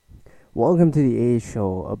Welcome to the A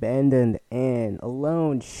Show, abandoned and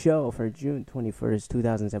alone show for June 21st,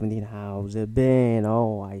 2017. How's it been?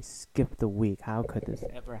 Oh, I skipped a week. How could this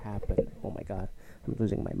ever happen? Oh my god, I'm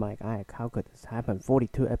losing my mic. How could this happen?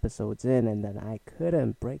 42 episodes in, and then I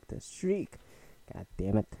couldn't break the streak. God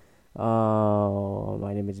damn it. Oh,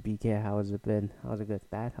 my name is BK. How's it been? How's it good?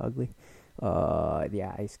 Bad? Ugly?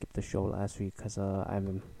 Yeah, I skipped the show last week because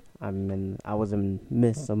I was in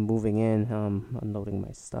midst of moving in, unloading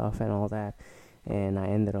my stuff and all that, and I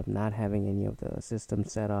ended up not having any of the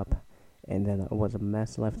systems set up, and then it was a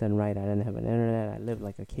mess left and right. I didn't have an internet. I lived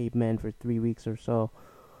like a caveman for 3 weeks or so.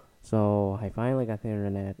 So I finally got the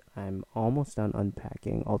internet. I'm almost done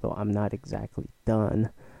unpacking, although I'm not exactly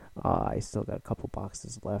done. I still got a couple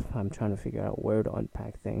boxes left. I'm trying to figure out where to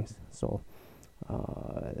unpack things. So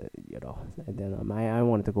and then I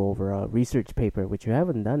wanted to go over a research paper, which you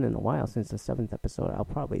haven't done in a while since the seventh episode. I'll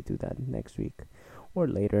probably do that next week or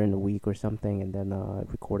later in the week or something, and then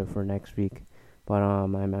record it for next week. But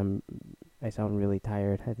I sound really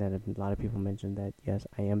tired. And then a lot of people mentioned that yes,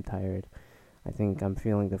 I am tired. I think I'm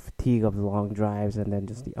feeling the fatigue of the long drives and then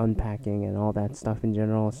just the unpacking and all that stuff in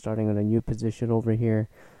general. Starting in a new position over here,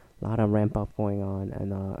 a lot of ramp up going on,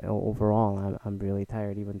 and overall, I'm really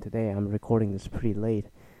tired. Even today, I'm recording this pretty late,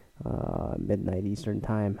 midnight Eastern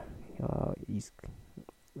time, East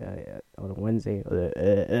on a Wednesday.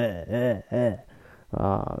 And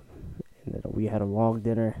then we had a long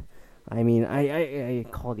dinner. I mean, I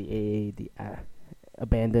call the AA the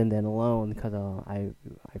abandoned and alone because I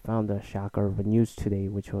found a shocker of a news today,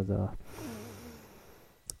 which was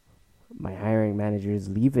my hiring manager is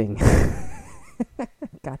leaving.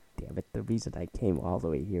 God damn it. The reason I came all the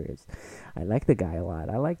way here is I like the guy a lot.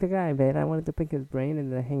 I like the guy, man. I wanted to pick his brain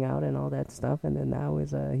and to hang out and all that stuff. And then now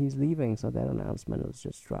he's leaving. So that announcement was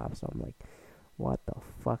just dropped. So I'm like, what the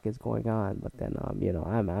fuck is going on? But then,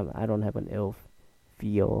 I don't have an ill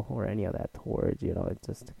feel or any of that towards, it's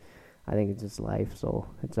just, I think it's just life. So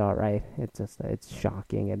it's all right. It's just, it's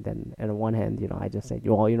shocking. And then on one hand, I just said,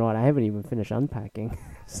 well, you know what? I haven't even finished unpacking.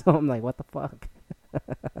 So I'm like, what the fuck?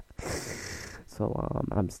 So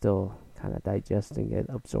I'm still kind of digesting it,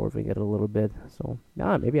 absorbing it a little bit. So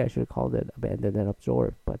maybe I should have called it abandoned and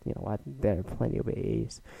absorbed. But you know what? There are plenty of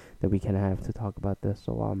AAs that we can have to talk about this.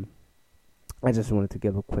 So I just wanted to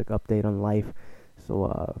give a quick update on life.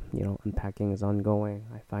 So unpacking is ongoing.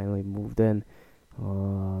 I finally moved in.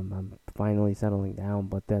 I'm finally settling down,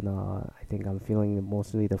 but then I think I'm feeling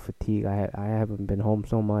mostly the fatigue. I haven't been home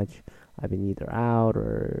so much. I've been either out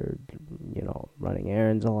or running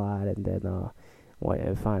errands a lot, and then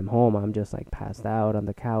if I'm home, I'm just like passed out on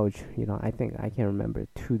the couch. I think I can remember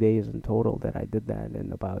 2 days in total that I did that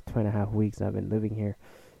in about 2.5 weeks I've been living here.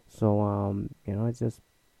 So it's just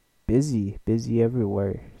busy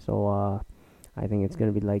everywhere. So I think it's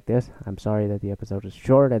gonna be like this. I'm sorry that the episode is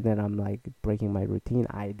short, and then I'm like breaking my routine.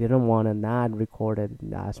 I didn't want to not record it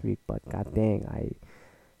last week, but god dang, I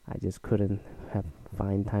just couldn't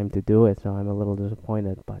find time to do it. So I'm a little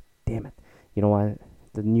disappointed. But damn it, you know what?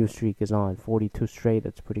 The new streak is on 42 straight.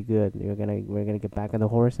 That's pretty good. We're gonna get back on the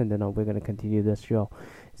horse, and then we're gonna continue this show.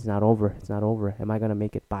 It's not over. It's not over. Am I gonna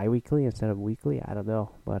make it bi-weekly instead of weekly? I don't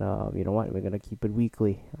know. But you know what? We're gonna keep it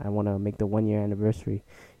weekly. I wanna make the 1 year anniversary.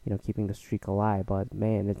 Keeping the streak alive. But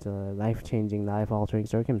man, it's a life-changing, life-altering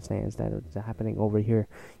circumstance that is happening over here.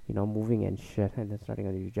 Moving and shit, and then starting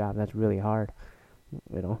a new job. That's really hard.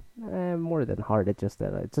 More than hard. It's just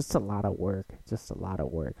that it's just a lot of work. It's just a lot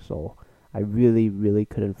of work. So I really, really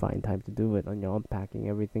couldn't find time to do it. Unpacking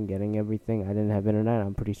everything, getting everything. I didn't have internet.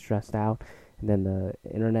 I'm pretty stressed out. And then the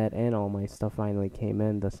internet and all my stuff finally came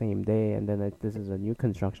in the same day. And then this is a new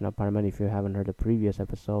construction apartment. If you haven't heard the previous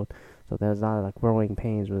episode, so there's a lot of growing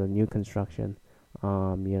pains with a new construction.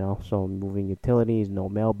 So moving utilities, no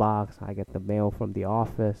mailbox. I get the mail from the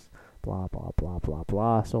office. Blah blah blah blah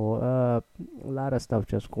blah. So a lot of stuff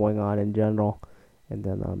just going on in general. And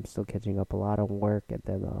then I'm still catching up a lot of work. And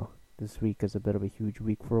then this week is a bit of a huge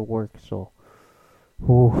week for work, so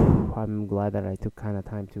I'm glad that I took kind of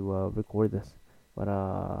time to record this. But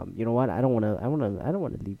you know what? I don't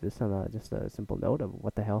wanna leave this on just a simple note of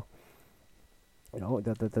what the hell. The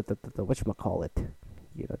whatchamacallit.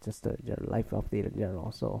 Just a life update in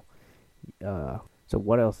general. So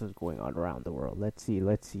what else is going on around the world? Let's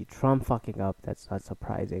see. Trump fucking up. That's not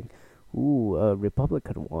surprising. Ooh,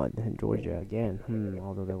 Republican won in Georgia again.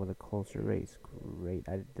 Although there was a closer race. Great.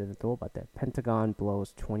 I didn't know about that. Pentagon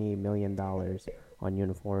blows $28 million on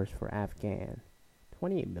uniforms for Afghan.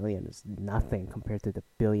 28 million is nothing compared to the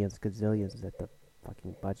billions, gazillions that the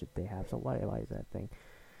fucking budget they have. So why is that thing?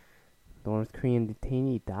 The North Korean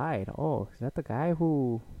detainee died. Oh, is that the guy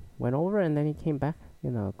who went over and then he came back?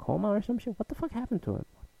 in a coma or some shit. What the fuck happened to him?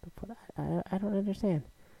 I don't understand.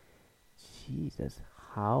 Jesus,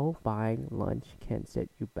 how buying lunch can set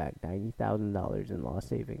you back $90,000 in lost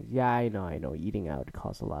savings? Yeah, I know. Eating out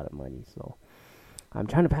costs a lot of money, so I'm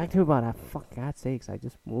trying to pack too, but fuck God's sakes, I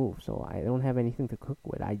just moved, so I don't have anything to cook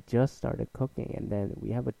with. I just started cooking, and then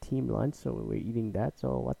we have a team lunch, so we're eating that.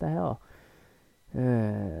 So what the hell?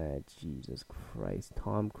 Jesus Christ.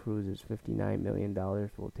 Tom Cruise's $59 million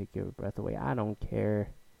will take your breath away. I don't care.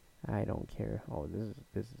 Oh,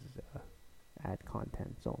 this is ad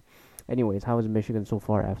content. So, anyways, how is Michigan so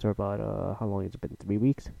far after about how long has it been? 3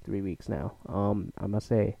 weeks. 3 weeks now. I must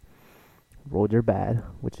say, roads are bad,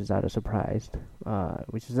 which is not a surprise.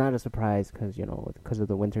 Because because of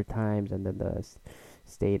the winter times, and then the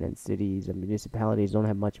state and cities and municipalities don't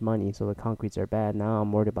have much money, so the concretes are bad. Now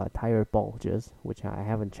I'm worried about tire bulges, which I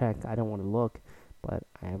haven't checked. I don't want to look, but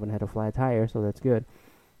I haven't had a flat tire, so that's good.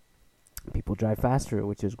 People drive faster,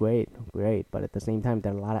 which is great, but at the same time,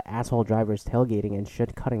 there are a lot of asshole drivers tailgating and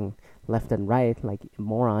shit cutting left and right, like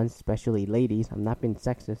morons, especially ladies. I'm not being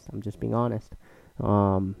sexist, I'm just being honest.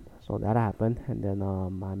 So that happened, and then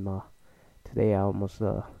today I almost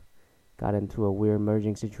got into a weird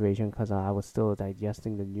merging situation because I was still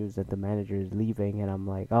digesting the news that the manager is leaving, and I'm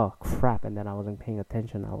like, oh crap, and then I wasn't paying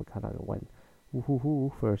attention. I kind of went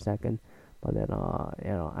woohoo for a second, but then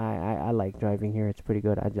I like driving here. It's pretty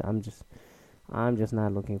good. I'm just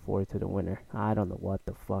not looking forward to the winter. I don't know what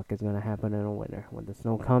the fuck is gonna happen in the winter when the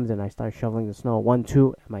snow comes and I start shoveling the snow. 1,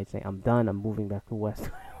 2, I might say I'm done. I'm moving back to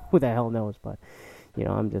West. Who the hell knows? But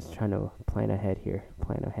I'm just trying to plan ahead here.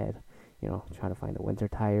 Plan ahead. Trying to find the winter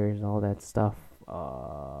tires, all that stuff.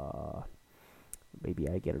 Maybe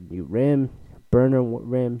I get a new rim,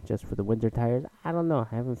 rim, just for the winter tires. I don't know.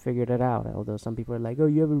 I haven't figured it out. Although some people are like, "Oh,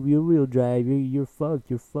 you have a rear-wheel drive. You're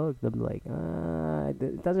fucked. You're fucked." I'm like,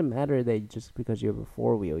 it doesn't matter that just because you have a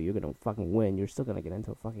four-wheel, you're gonna fucking win. You're still gonna get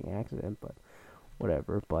into a fucking accident, but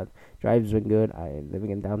whatever. But drive's been good. I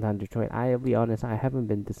living in downtown Detroit. I'll be honest. I haven't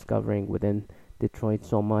been discovering within Detroit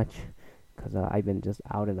so much, because I've been just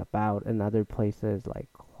out and about in other places like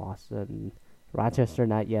Clawson, Rochester.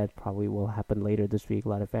 Not yet. Probably will happen later this week. A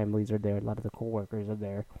lot of families are there. A lot of the coworkers are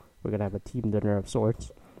there. We're gonna have a team dinner of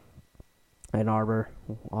sorts. Ann Arbor,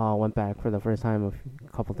 went back for the first time a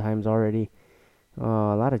couple times already. A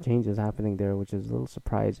lot of changes happening there, which is a little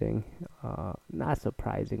surprising. Not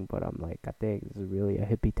surprising, but I'm like, I think this is really a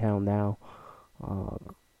hippie town now. Uh,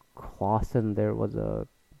 Clawson, there was a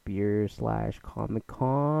beer slash Comic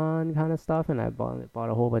Con kind of stuff, and I bought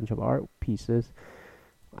a whole bunch of art pieces.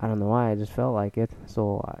 I don't know why, I just felt like it.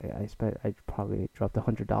 So I probably dropped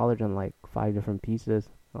 $100 on like 5 different pieces.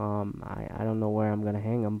 I don't know where I'm gonna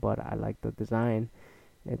hang them, but I like the design.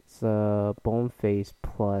 It's bone face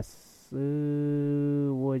plus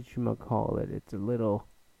whatchamacallit. It's a little,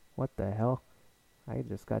 what the hell? I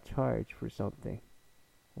just got charged for something.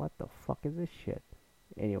 What the fuck is this shit?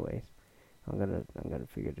 Anyways, I'm gonna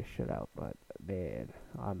figure this shit out. But man,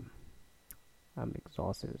 I'm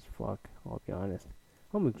exhausted as fuck. I'll be honest.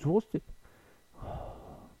 I'm exhausted.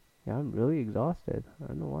 Yeah, I'm really exhausted. I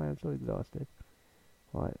don't know why I'm so exhausted.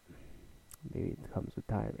 But maybe it comes with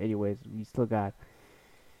time. Anyways, we still got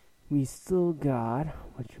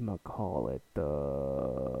whatchamacallit,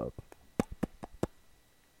 the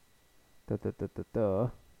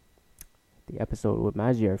episode with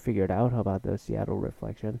Magyar figured out about the Seattle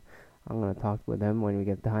reflection. I'm gonna talk with him when we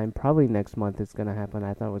get time. Probably next month it's gonna happen.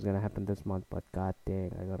 I thought it was gonna happen this month, but god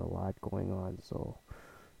dang, I got a lot going on, so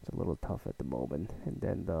it's a little tough at the moment. And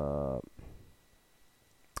then the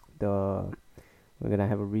we're gonna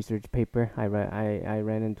have a research paper. I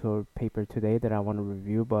ran into a paper today that I want to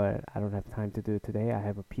review, but I don't have time to do it today. I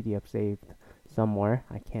have a PDF saved somewhere.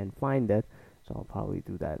 I can't find it, so I'll probably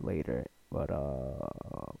do that later. But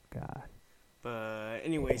oh god. But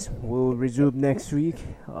anyways, we'll resume next week.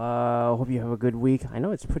 Hope you have a good week. I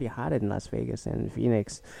know it's pretty hot in Las Vegas and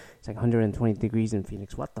Phoenix. It's like 120 degrees in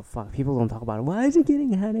Phoenix. What the fuck? People don't talk about it. Why is it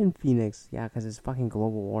getting hot in Phoenix? Yeah, because it's fucking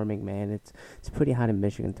global warming, man. It's pretty hot in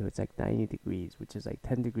Michigan too. It's like 90 degrees, which is like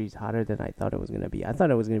 10 degrees hotter than I thought it was gonna be. I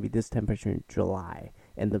thought it was gonna be this temperature in July,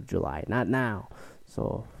 end of July, not now.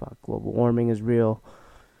 So fuck, global warming is real.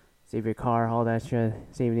 Save your car, all that shit.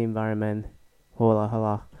 Save the environment.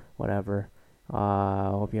 Hola, whatever.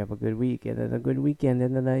 Hope you have a good week and then a good weekend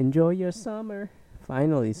and then enjoy your summer.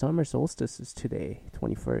 Finally, summer solstice is today,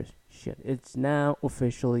 21st. Shit, it's now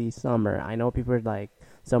officially summer. I know people are like,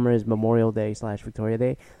 summer is Memorial Day / Victoria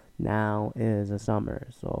Day. Now is a summer.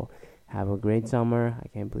 So have a great summer. I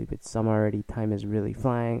can't believe it's summer already. Time is really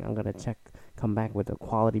flying. I'm gonna come back with the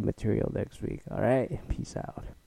quality material next week. Alright, peace out.